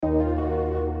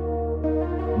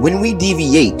When we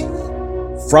deviate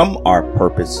from our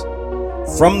purpose,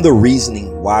 from the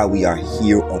reasoning why we are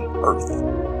here on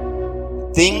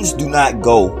earth, things do not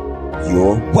go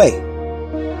your way.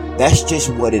 That's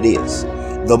just what it is.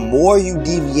 The more you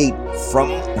deviate from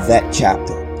that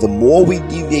chapter, the more we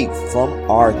deviate from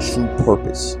our true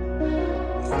purpose,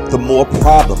 the more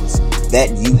problems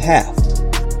that you have.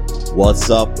 What's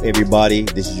up, everybody?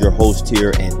 This is your host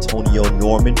here, Antonio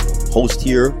Norman, host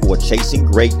here for Chasing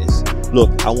Greatness.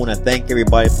 Look, I want to thank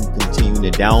everybody for continuing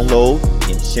to download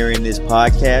and sharing this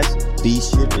podcast. Be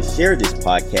sure to share this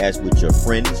podcast with your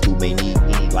friends who may need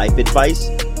any life advice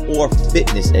or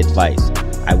fitness advice.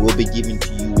 I will be giving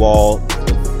to you all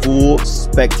the full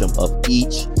spectrum of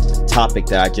each topic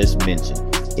that I just mentioned.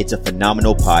 It's a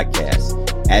phenomenal podcast.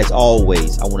 As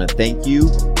always, I want to thank you,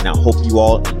 and I hope you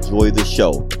all enjoy the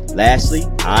show. Lastly,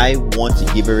 I want to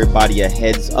give everybody a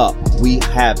heads up. We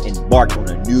have embarked on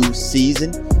a new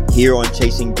season here on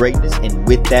Chasing Greatness, and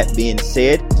with that being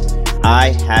said, I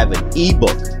have an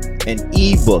ebook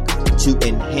to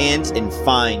enhance and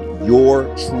find your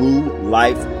true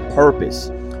life purpose.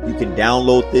 You can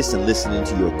download this and listen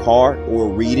into your car or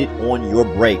read it on your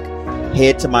break.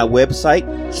 Head to my website,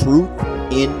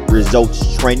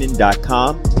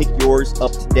 truthinresultstraining.com. Pick yours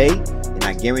up today, and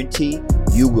I guarantee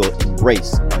you will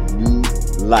embrace a new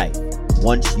life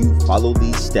once you follow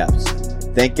these steps.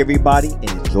 Thank everybody and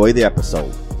enjoy the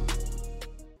episode.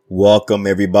 Welcome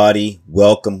everybody.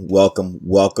 Welcome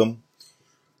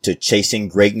to Chasing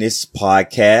Greatness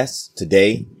podcast.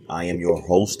 Today, I am your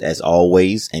host, as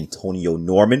always, Antonio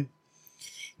Norman.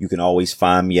 You can always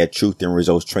find me at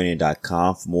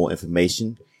truthinresultstraining.com for more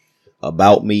information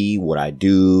about me, what I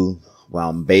do, where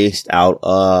I'm based out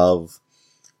of,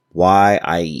 why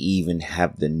I even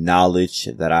have the knowledge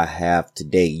that I have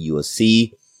today. You will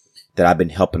see that I've been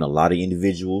helping a lot of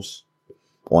individuals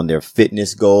on their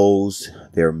fitness goals,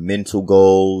 their mental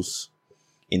goals,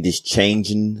 in this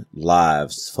changing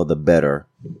lives for the better,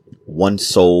 one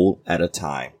soul at a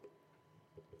time.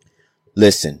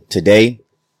 Listen, today,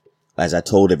 as I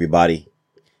told everybody,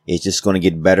 it's just going to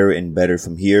get better and better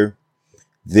from here.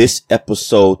 This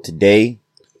episode today,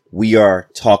 we are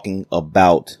talking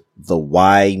about the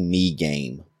why me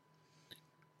game.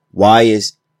 Why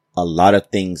is a lot of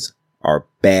things are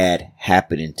bad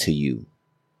happening to you,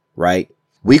 right?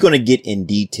 We're going to get in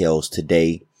details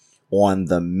today on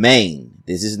the main.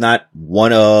 This is not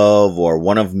one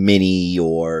of many,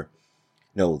 or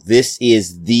no, this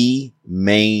is the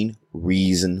main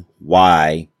reason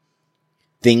why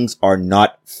things are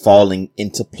not falling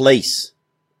into place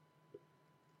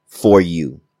for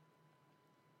you.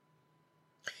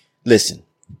 Listen,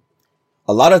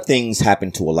 a lot of things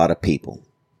happen to a lot of people,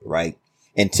 right?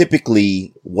 And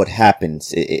typically what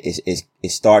happens is it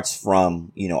starts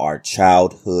from, our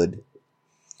childhood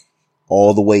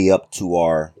all the way up to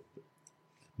our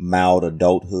mild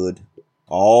adulthood,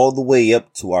 all the way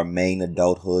up to our main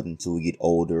adulthood until we get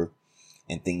older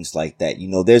and things like that.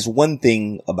 There's one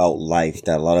thing about life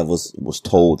that a lot of us was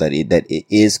told that it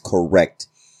is correct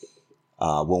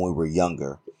when we were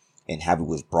younger and how it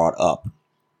was brought up.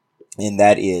 And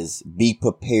that is, be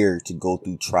prepared to go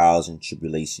through trials and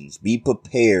tribulations. Be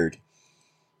prepared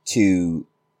to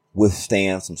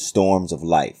withstand some storms of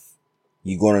life.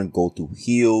 You're going to go through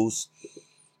hills.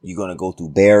 You're going to go through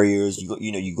barriers.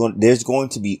 There's going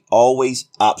to be always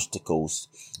obstacles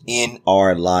in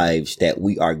our lives that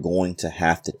we are going to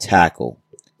have to tackle.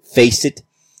 Face it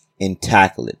and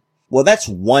tackle it. Well, that's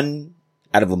one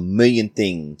out of a million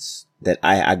things that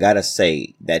I gotta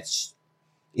say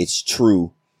it's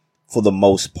true for the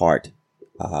most part,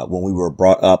 when we were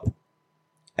brought up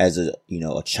as a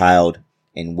child,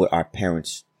 and what our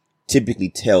parents typically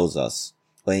tells us,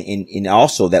 and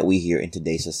also that we hear in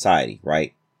today's society,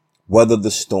 right? Weather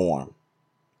the storm.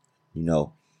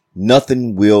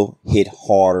 Nothing will hit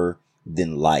harder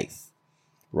than life,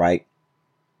 right?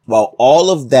 While all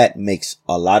of that makes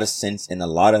a lot of sense and a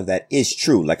lot of that is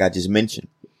true, like I just mentioned,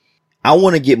 I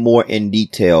want to get more in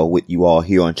detail with you all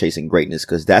here on Chasing Greatness,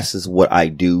 because that's just what I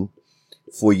do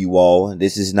for you all.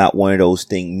 This is not one of those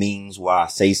memes where I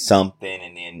say something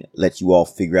and then let you all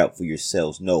figure out for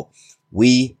yourselves. No,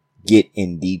 we get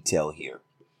in detail here.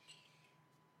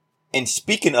 And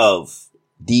speaking of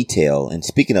detail and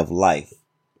speaking of life,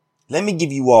 let me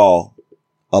give you all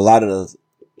a lot of the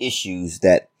issues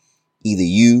that either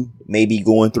you may be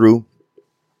going through,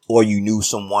 or you knew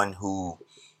someone who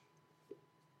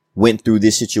went through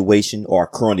this situation or are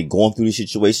currently going through this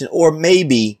situation, or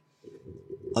maybe,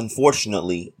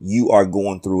 unfortunately, you are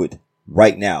going through it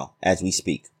right now as we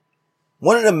speak.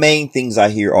 One of the main things I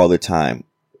hear all the time,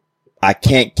 I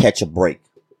can't catch a break.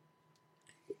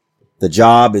 The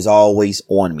job is always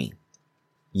on me.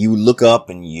 You look up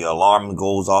and your alarm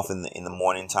goes off in the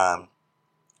morning time.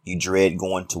 You dread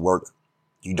going to work.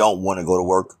 You don't want to go to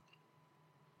work.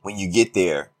 When you get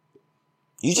there,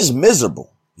 you're just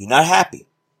miserable. You're not happy.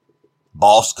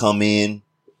 Boss come in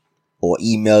or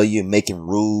email you making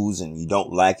rules and you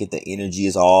don't like it. The energy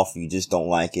is off. You just don't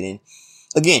like it. And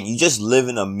again, you just live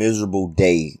in a miserable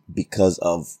day because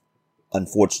of,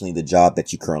 unfortunately, the job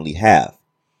that you currently have.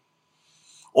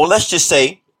 Or let's just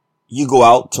say you go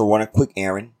out to run a quick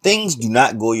errand. Things do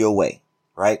not go your way,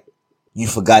 right? You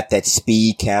forgot that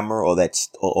speed camera or that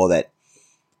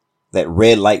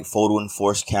red light photo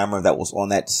enforced camera that was on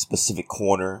that specific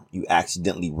corner. You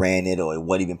accidentally ran it or it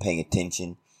wasn't even paying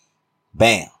attention.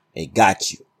 Bam, it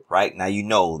got you, right? Now you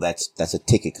know that's a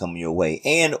ticket coming your way.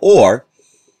 And or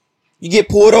you get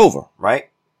pulled over, right?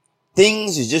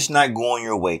 Things is just not going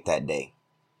your way that day.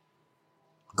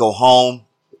 Go home.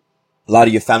 A lot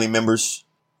of your family members,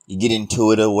 you get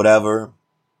into it or whatever.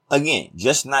 Again,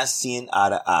 just not seeing eye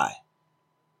to eye.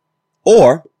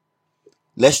 Or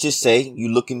let's just say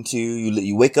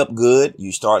you wake up good,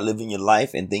 you start living your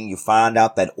life, and then you find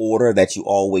out that order that you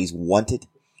always wanted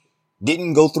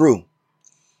didn't go through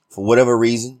for whatever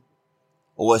reason.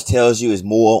 Or it tells you is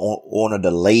more on a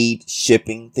delayed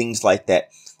shipping, things like that.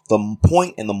 The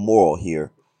point and the moral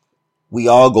here, we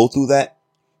all go through that.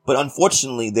 But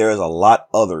unfortunately, there is a lot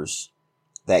others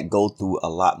that go through a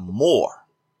lot more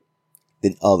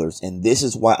than others. And this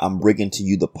is why I'm bringing to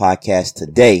you the podcast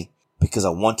today, because I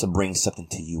want to bring something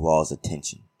to you all's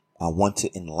attention. I want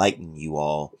to enlighten you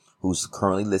all who's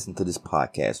currently listening to this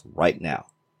podcast right now.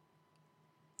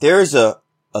 There's a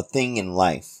thing in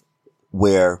life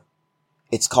where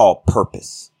it's called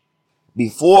purpose.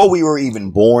 Before we were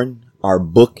even born, our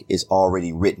book is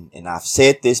already written. And I've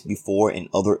said this before in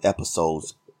other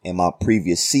episodes in my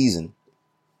previous season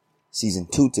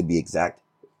 2 to be exact.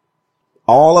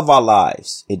 All of our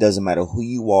lives, it doesn't matter who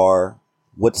you are,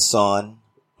 what son,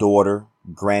 daughter,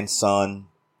 grandson,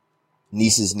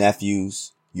 nieces,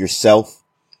 nephews, yourself.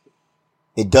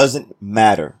 It doesn't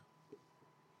matter.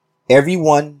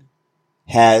 Everyone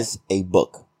has a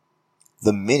book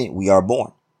the minute we are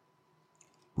born.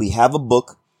 We have a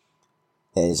book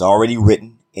that is already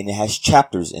written and it has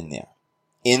chapters in there.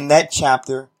 In that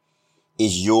chapter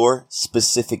is your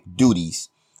specific duties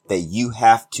that you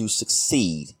have to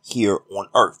succeed here on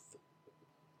earth.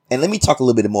 And let me talk a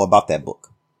little bit more about that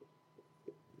book.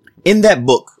 In that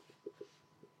book,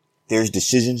 there's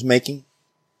decisions making.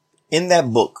 In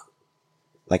that book,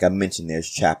 like I mentioned, there's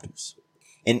chapters.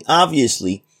 And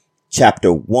obviously,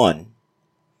 chapter 1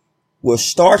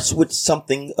 starts with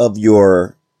something of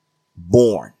your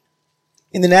born.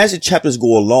 And then as the chapters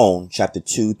go along, chapter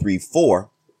 2, 3, 4,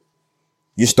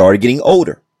 you started getting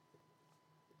older.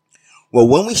 Well,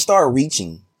 when we start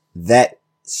reaching that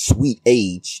sweet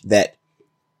age that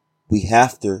we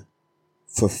have to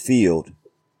fulfill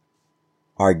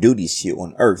our duties here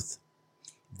on earth,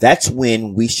 that's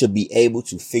when we should be able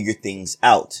to figure things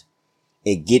out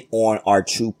and get on our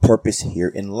true purpose here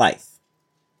in life.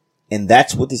 And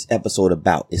that's what this episode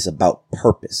about. It's about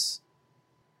purpose.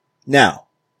 Now,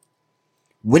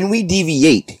 when we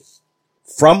deviate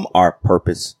from our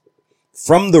purpose,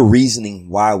 from the reasoning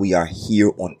why we are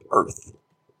here on earth,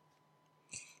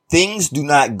 things do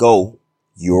not go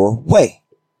your way.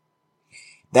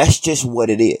 That's just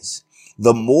what it is.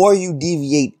 The more you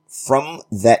deviate from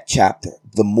that chapter,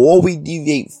 the more we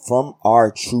deviate from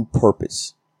our true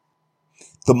purpose,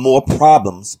 the more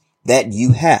problems that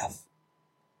you have.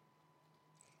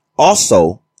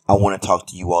 Also, I want to talk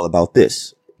to you all about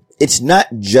this. It's not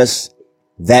just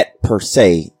that per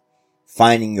se,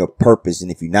 finding your purpose,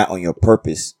 and if you're not on your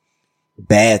purpose,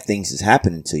 bad things is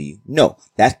happening to you. No,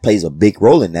 that plays a big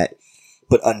role in that.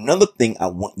 But another thing I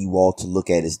want you all to look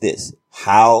at is this: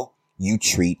 how you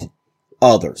treat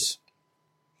others.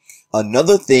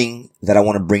 Another thing that I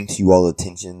want to bring to you all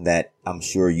attention that I'm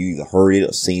sure you either heard it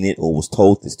or seen it or was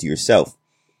told this to yourself.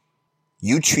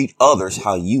 You treat others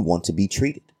how you want to be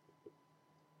treated.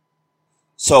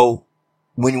 So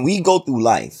when we go through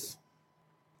life,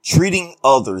 treating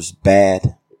others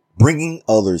bad, bringing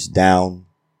others down,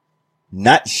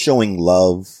 not showing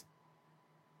love,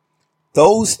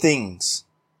 those things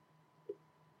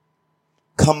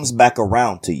comes back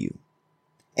around to you.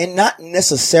 And not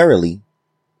necessarily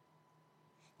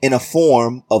in a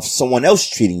form of someone else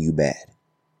treating you bad.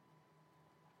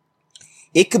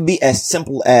 It could be as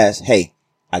simple as, hey,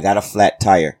 I got a flat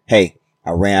tire. Hey,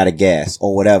 I ran out of gas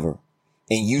or whatever.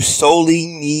 And you solely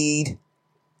need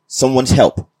someone's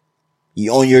help.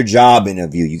 You're on your job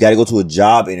interview. You got to go to a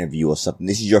job interview or something.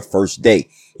 This is your first day.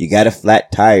 You got a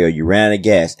flat tire. You ran out of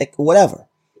gas. Whatever.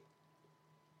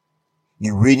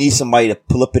 You really need somebody to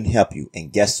pull up and help you.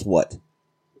 And guess what?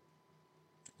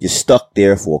 You're stuck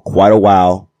there for quite a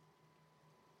while.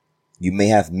 You may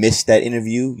have missed that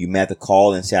interview. You may have to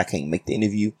call and say, I can't make the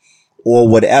interview or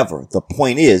whatever. The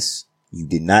point is, you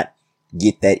did not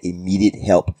get that immediate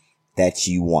help that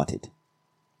you wanted.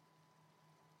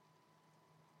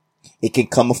 It can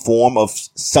come a form of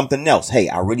something else. Hey,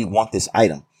 I really want this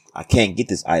item. I can't get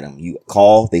this item. You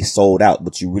call, they sold out,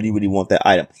 but you really, really want that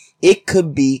item. It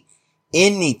could be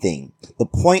anything. The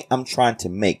point I'm trying to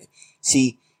make.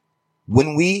 See,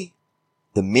 the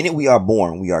minute we are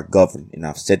born, we are governed. And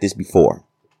I've said this before.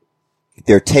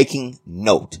 They're taking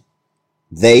note.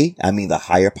 The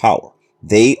higher power.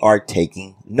 They are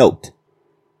taking note.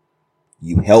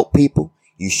 You help people.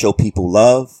 You show people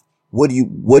love. What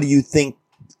do you think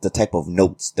the type of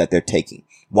notes that they're taking?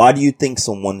 Why do you think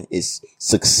someone is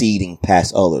succeeding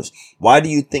past others? Why do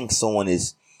you think someone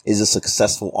is a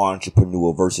successful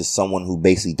entrepreneur versus someone who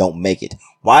basically don't make it?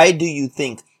 Why do you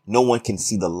think no one can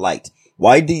see the light?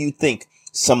 Why do you think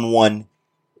someone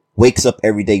wakes up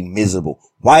every day miserable?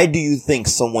 Why do you think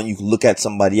you can look at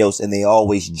somebody else and they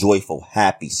always joyful,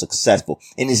 happy, successful?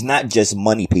 And it's not just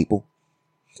money, people.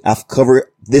 I've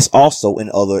covered this also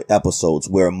in other episodes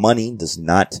where money does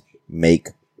not make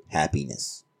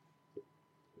happiness.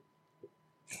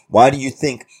 Why do you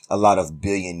think a lot of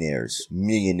billionaires,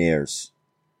 millionaires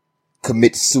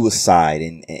commit suicide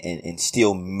and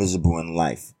still miserable in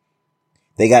life?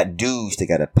 They got dues they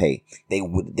got to pay.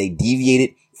 They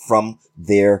deviated from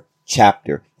their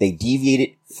chapter. They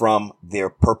deviated from their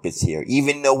purpose here.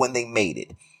 Even though when they made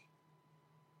it,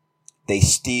 they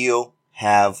still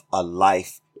have a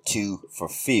life to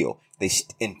fulfill.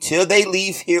 Until they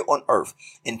leave here on earth,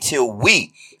 until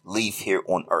we leave here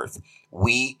on earth,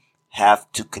 we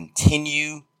have to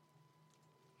continue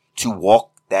to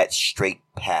walk that straight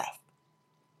path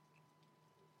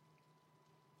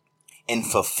and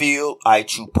fulfill our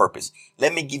true purpose.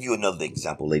 Let me give you another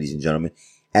example, ladies and gentlemen.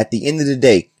 At the end of the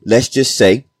day, let's just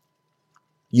say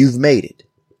you've made it.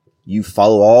 You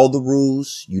follow all the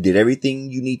rules. You did everything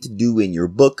you need to do in your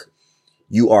book.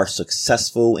 You are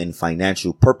successful in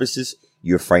financial purposes.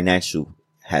 Your financial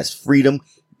has freedom.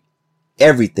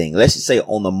 Everything. Let's just say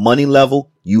on the money level,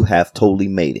 you have totally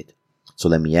made it. So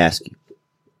let me ask you,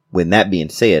 with that being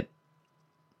said,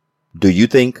 do you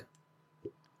think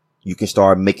you can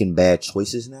start making bad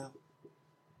choices now?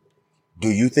 Do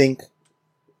you think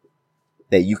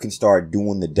that you can start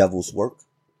doing the devil's work?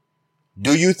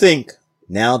 Do you think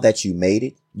now that you made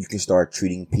it, you can start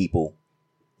treating people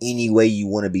any way you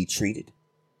want to be treated?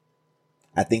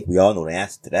 I think we all know the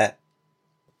answer to that.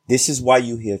 This is why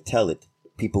you hear tell it.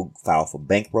 People file for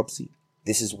bankruptcy.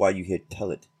 This is why you hear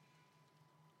tell it.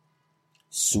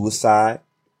 Suicide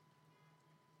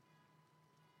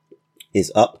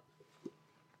is up.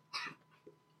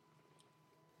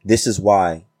 This is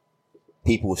why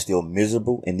people are still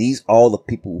miserable. And these all the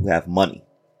people who have money.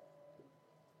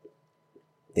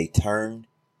 They turned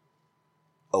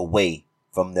away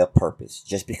from their purpose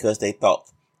just because they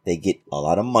thought they get a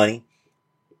lot of money.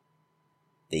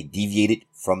 They deviated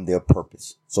from their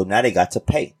purpose. So now they got to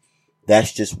pay.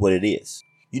 That's just what it is.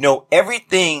 You know,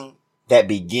 everything that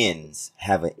begins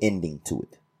have an ending to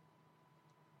it.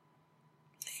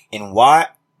 And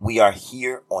why we are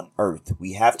here on earth,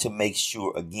 we have to make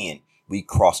sure, again, we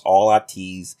cross all our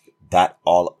T's, dot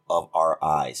all of our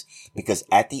I's. Because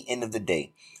at the end of the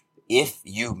day, if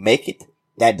you make it,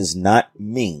 that does not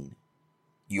mean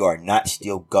you are not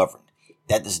still governed.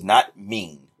 That does not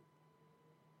mean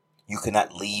you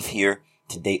cannot leave here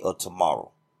today or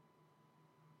tomorrow.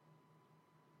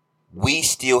 We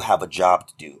still have a job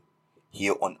to do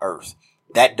here on earth.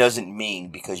 That doesn't mean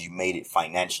because you made it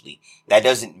financially. That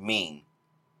doesn't mean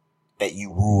that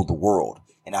you rule the world.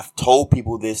 And I've told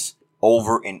people this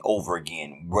over and over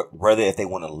again, whether if they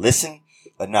want to listen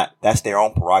or not, that's their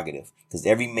own prerogative. Because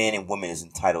every man and woman is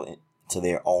entitled to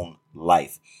their own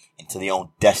life and to their own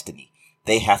destiny.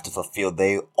 They have to fulfill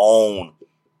their own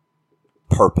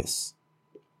purpose.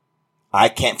 I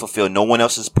can't fulfill no one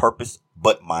else's purpose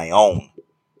but my own.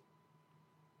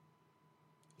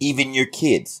 Even your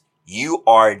kids, you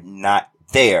are not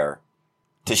there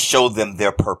to show them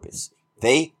their purpose.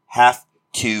 They have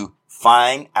to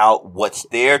find out what's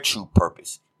their true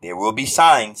purpose. There will be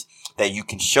signs that you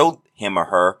can show him or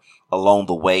her along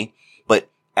the way. But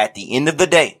at the end of the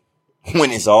day,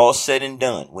 when it's all said and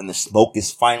done, when the smoke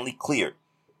is finally cleared,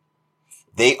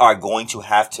 they are going to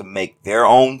have to make their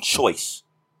own choice,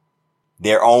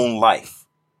 their own life.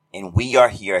 And we are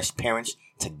here as parents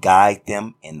to guide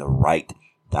them in the right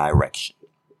direction.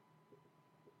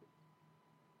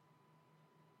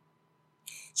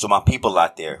 So my people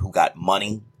out there who got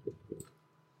money,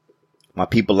 My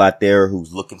people out there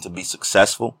who's looking to be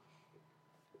successful,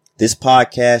 this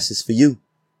podcast is for you.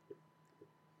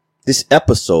 This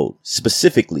episode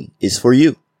specifically is for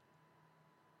you.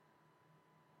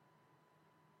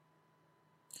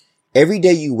 Every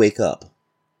day you wake up,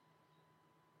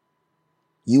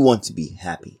 you want to be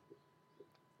happy.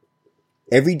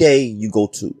 Every day you go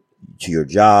to your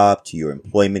job, to your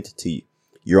employment, to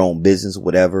your own business,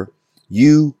 whatever,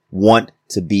 you want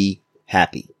to be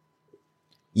happy.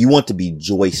 You want to be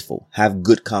joyful, have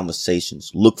good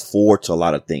conversations, look forward to a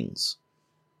lot of things.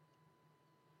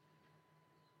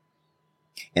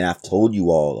 And I've told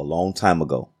you all a long time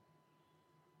ago,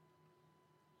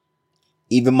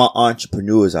 even my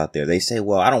entrepreneurs out there, they say,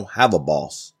 well, I don't have a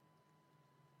boss.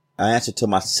 I answer to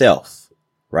myself,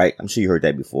 right? I'm sure you heard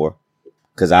that before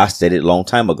because I said it a long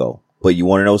time ago. But you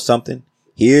want to know something?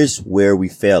 Here's where we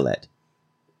fail at.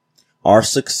 Our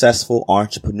successful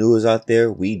entrepreneurs out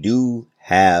there, we do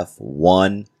have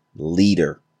one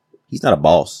leader. He's not a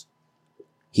boss.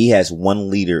 He has one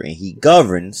leader and he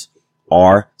governs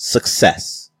our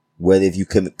success. Whether if you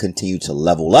can continue to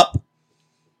level up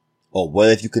or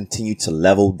whether if you continue to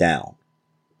level down.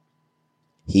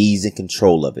 He's in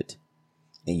control of it.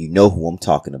 And you know who I'm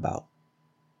talking about.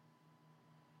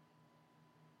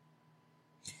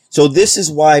 So this is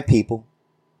why, people,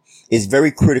 it's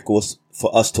very critical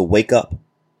for us to wake up.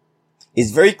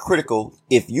 It's very critical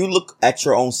if you look at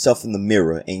your own self in the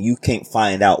mirror and you can't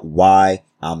find out why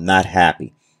I'm not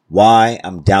happy, why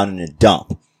I'm down in the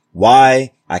dump,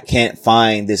 why I can't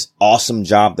find this awesome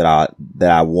job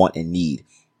that I want and need.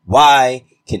 Why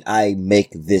can I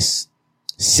make this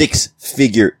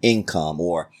 6-figure income,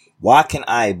 or why can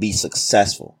I be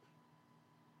successful?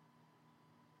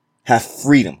 Have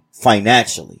freedom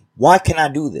financially. Why can I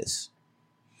do this?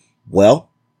 Well,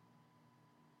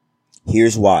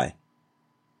 here's why.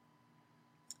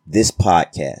 This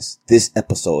podcast, this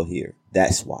episode here,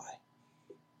 that's why.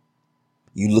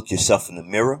 You look yourself in the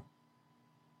mirror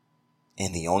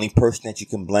and the only person that you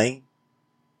can blame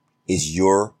is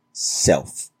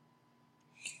yourself.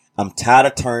 I'm tired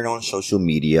of turning on social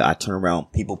media. I turn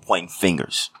around, people pointing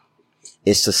fingers.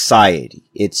 It's society.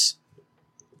 It's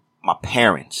my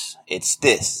parents. It's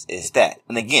this. It's that.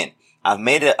 And again, I've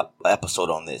made an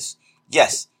episode on this.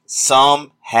 Yes,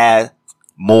 some had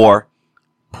more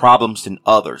problems than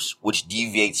others, which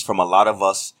deviates from a lot of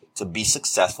us to be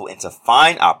successful and to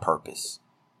find our purpose.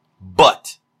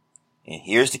 But, and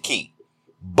here's the key,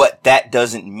 but that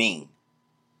doesn't mean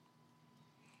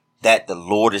that the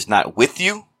Lord is not with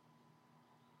you,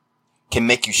 can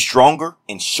make you stronger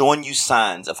and showing you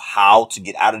signs of how to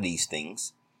get out of these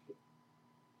things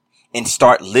and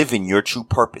start living your true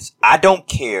purpose. I don't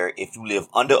care if you live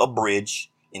under a bridge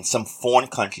in some foreign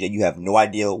country that you have no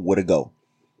idea where to go.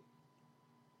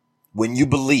 When you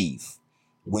believe,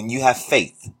 when you have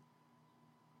faith,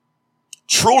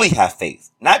 truly have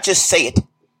faith, not just say it,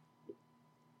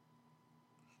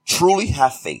 truly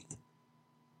have faith,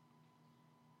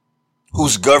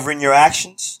 who's governing your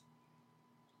actions.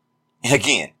 And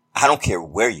again, I don't care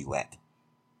where you at.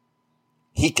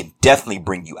 He can definitely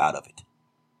bring you out of it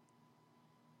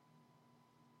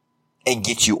and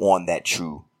get you on that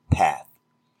true path.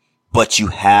 But you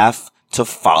have to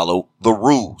follow the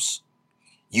rules.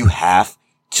 You have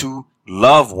to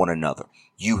love one another.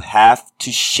 You have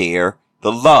to share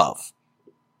the love.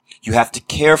 You have to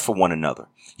care for one another.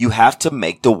 You have to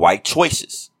make the right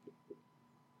choices.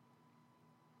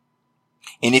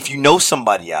 And if you know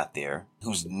somebody out there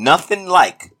who's nothing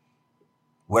like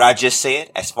what I just said,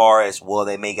 as far as, well,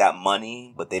 they may got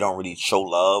money, but they don't really show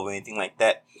love or anything like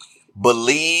that,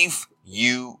 believe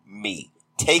you me.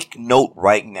 Take note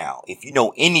right now. If you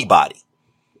know anybody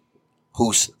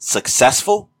who's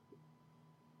successful,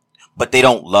 but they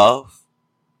don't love,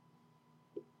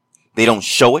 they don't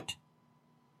show it,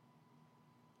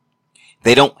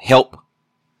 they don't help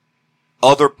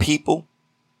other people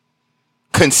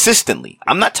consistently.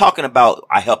 I'm not talking about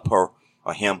I help her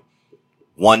or him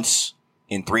once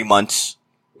in 3 months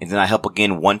and then I help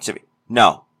again once every.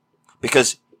 No,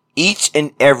 because each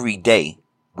and every day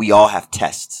we all have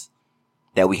tests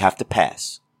that we have to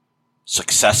pass,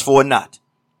 successful or not.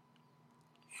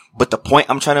 But the point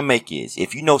I'm trying to make is,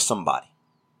 if you know somebody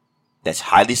that's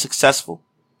highly successful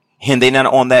and they're not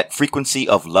on that frequency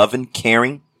of loving,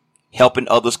 caring, helping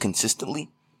others consistently,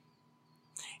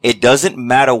 it doesn't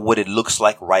matter what it looks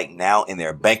like right now in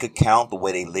their bank account, the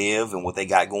way they live and what they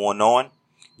got going on.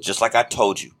 Just like I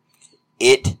told you,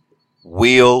 it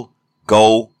will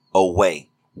go away.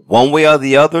 One way or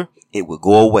the other, it will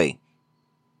go away.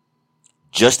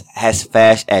 Just as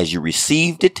fast as you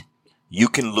received it, you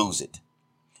can lose it.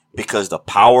 Because the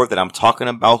power that I'm talking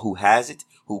about, who has it,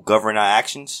 who govern our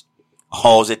actions,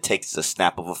 all it takes is a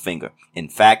snap of a finger. In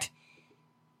fact,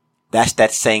 that's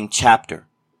that same chapter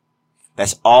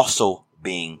that's also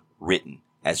being written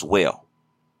as well.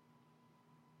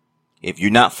 If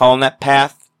you're not following that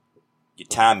path, your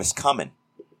time is coming.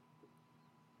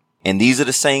 And these are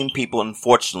the same people,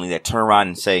 unfortunately, that turn around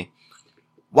and say,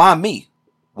 why me?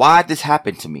 Why did this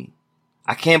happen to me?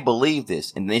 I can't believe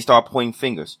this. And they start pointing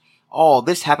fingers. Oh,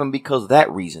 this happened because of that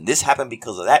reason. This happened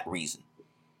because of that reason.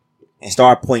 And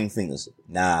start pointing fingers.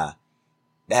 Nah,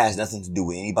 that has nothing to do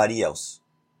with anybody else.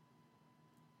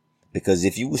 Because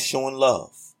if you was showing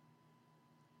love,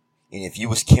 and if you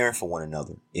was caring for one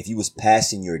another, if you was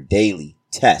passing your daily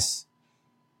tests,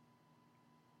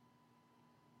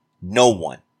 no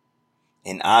one,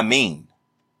 and I mean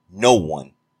no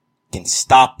one, can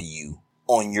stop you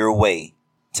on your way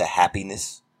to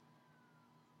happiness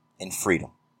and freedom.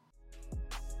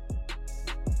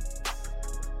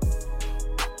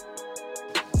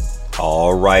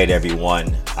 All right,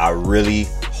 everyone. I really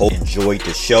hope you enjoyed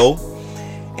the show.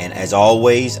 And as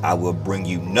always, I will bring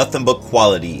you nothing but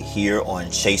quality here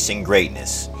on Chasing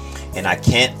Greatness. And I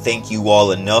can't thank you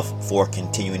all enough for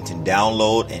continuing to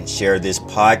download and share this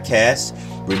podcast.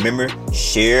 Remember,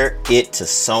 share it to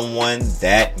someone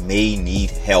that may need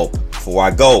help. Before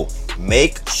I go,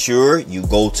 make sure you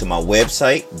go to my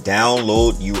website,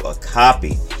 download you a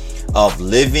copy of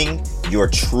Living Your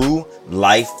True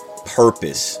Life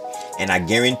Purpose. And I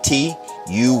guarantee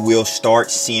you will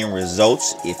start seeing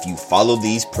results if you follow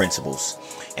these principles.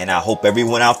 And I hope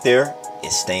everyone out there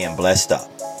is staying blessed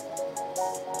up.